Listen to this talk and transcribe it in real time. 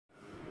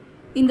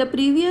In the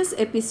previous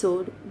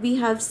episode, we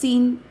have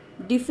seen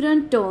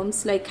different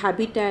terms like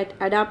habitat,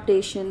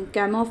 adaptation,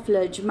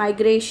 camouflage,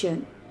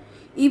 migration.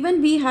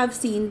 Even we have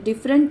seen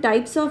different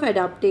types of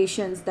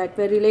adaptations that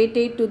were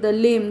related to the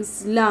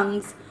limbs,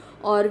 lungs,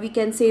 or we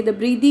can say the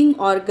breathing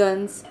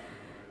organs,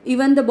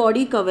 even the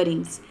body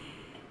coverings.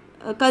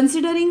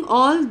 Considering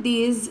all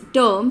these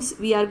terms,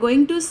 we are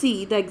going to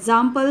see the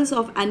examples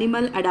of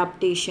animal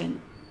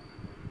adaptation.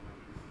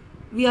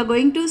 We are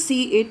going to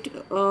see it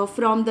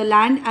from the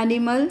land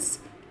animals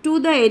to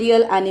the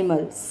aerial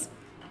animals.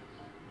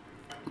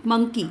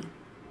 Monkey.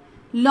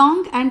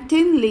 Long and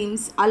thin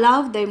limbs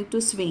allow them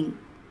to swing.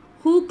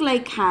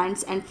 Hook-like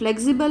hands and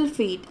flexible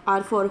feet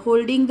are for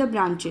holding the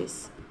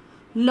branches.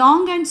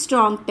 Long and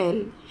strong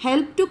tail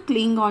help to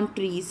cling on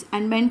trees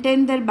and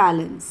maintain their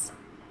balance.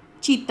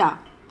 Cheetah.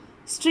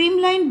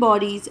 Streamlined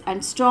bodies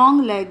and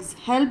strong legs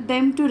help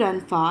them to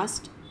run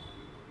fast.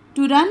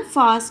 To run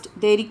fast,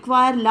 they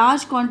require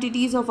large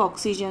quantities of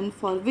oxygen,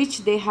 for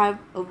which they have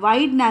a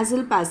wide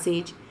nasal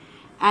passage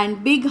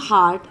and big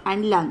heart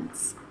and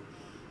lungs.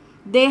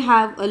 They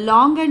have a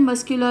long and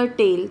muscular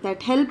tail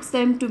that helps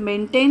them to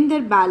maintain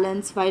their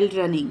balance while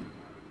running.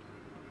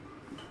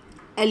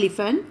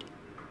 Elephant.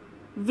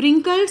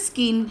 Wrinkled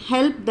skin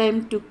help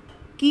them to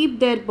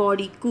keep their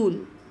body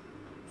cool.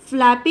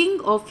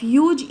 Flapping of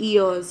huge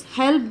ears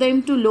help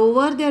them to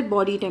lower their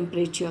body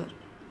temperature.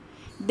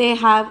 They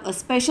have a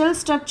special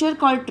structure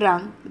called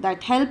trunk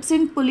that helps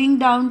in pulling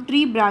down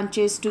tree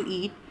branches to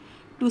eat,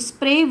 to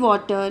spray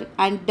water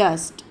and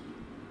dust,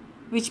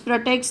 which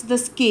protects the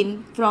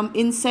skin from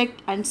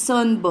insect and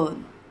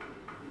sunburn.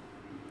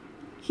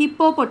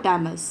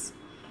 Hippopotamus.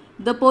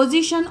 The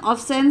position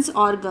of sense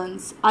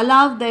organs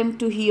allow them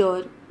to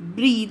hear,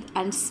 breathe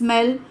and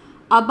smell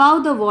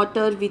above the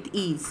water with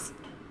ease.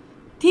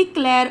 Thick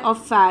layer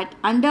of fat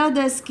under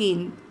the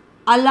skin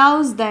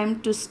allows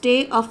them to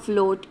stay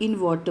afloat in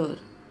water.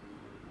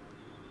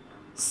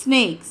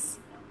 Snakes.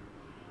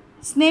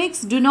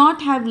 Snakes do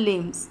not have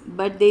limbs,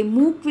 but they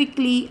move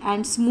quickly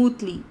and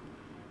smoothly.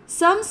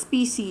 Some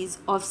species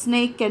of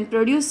snake can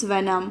produce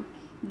venom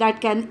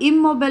that can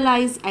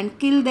immobilize and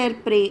kill their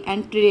prey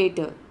and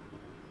predator.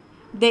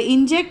 They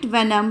inject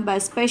venom by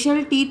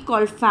special teeth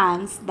called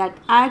fangs that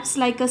acts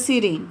like a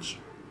syringe.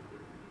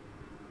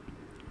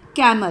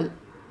 Camel.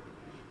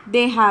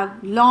 They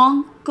have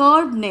long,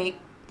 curved neck,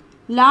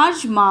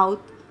 large mouth,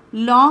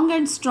 long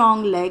and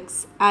strong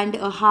legs and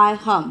a high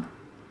hump.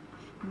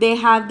 They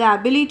have the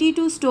ability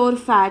to store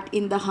fat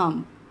in the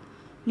hump.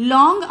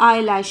 Long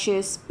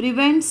eyelashes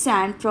prevent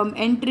sand from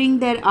entering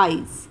their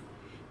eyes.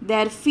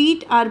 Their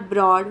feet are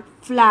broad,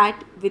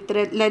 flat with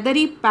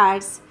leathery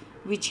pads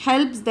which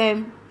helps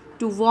them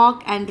to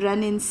walk and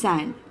run in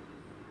sand.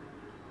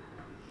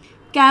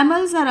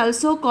 Camels are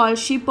also called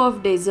sheep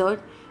of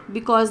desert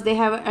because they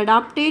have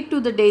adapted to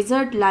the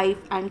desert life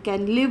and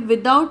can live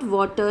without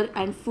water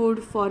and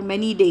food for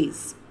many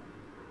days.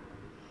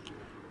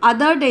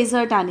 Other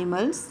desert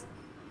animals: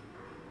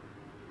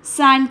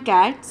 sand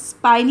cat,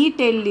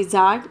 spiny-tailed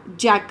lizard,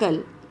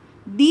 jackal.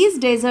 These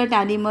desert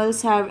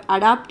animals have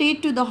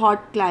adapted to the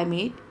hot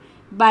climate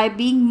by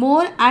being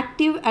more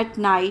active at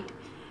night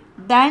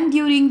than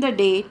during the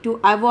day to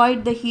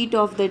avoid the heat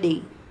of the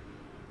day.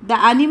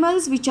 The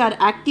animals which are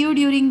active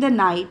during the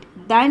night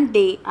than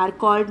day are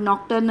called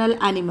nocturnal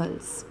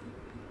animals.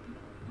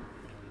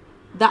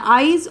 The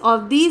eyes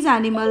of these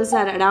animals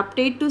are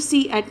adapted to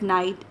see at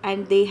night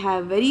and they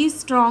have very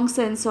strong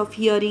sense of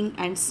hearing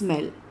and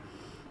smell.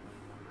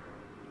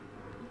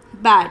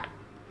 Bat.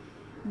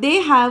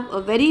 They have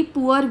a very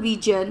poor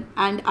vision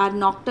and are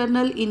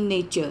nocturnal in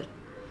nature.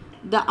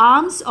 The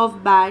arms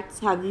of bats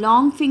have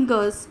long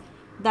fingers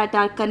that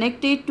are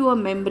connected to a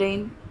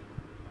membrane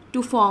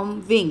to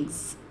form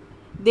wings.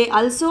 They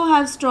also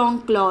have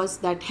strong claws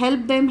that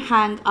help them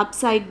hang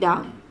upside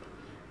down.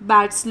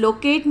 Bats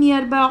locate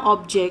nearby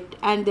objects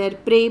and their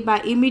prey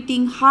by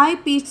emitting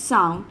high-pitched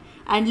sound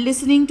and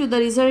listening to the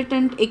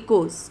resultant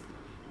echoes.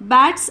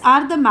 Bats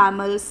are the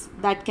mammals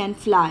that can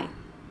fly.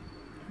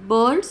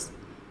 Birds.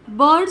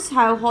 Birds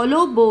have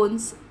hollow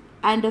bones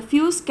and a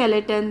few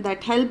skeleton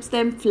that helps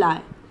them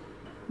fly.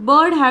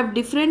 Birds have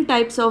different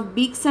types of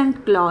beaks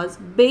and claws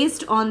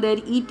based on their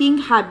eating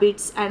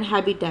habits and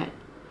habitat.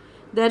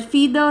 Their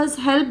feathers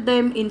help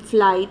them in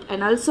flight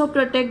and also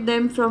protect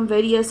them from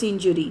various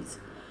injuries.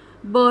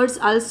 Birds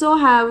also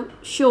have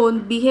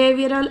shown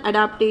behavioral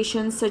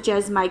adaptations such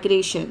as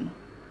migration.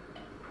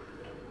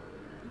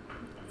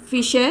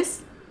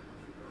 Fishes.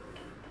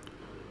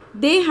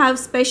 They have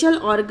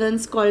special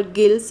organs called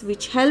gills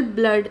which help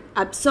blood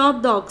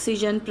absorb the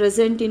oxygen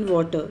present in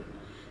water.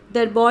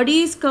 Their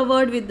body is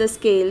covered with the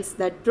scales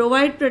that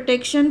provide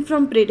protection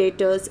from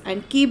predators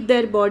and keep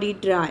their body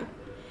dry.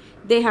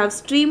 They have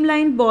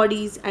streamlined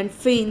bodies and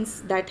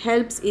fins that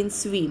helps in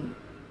swim.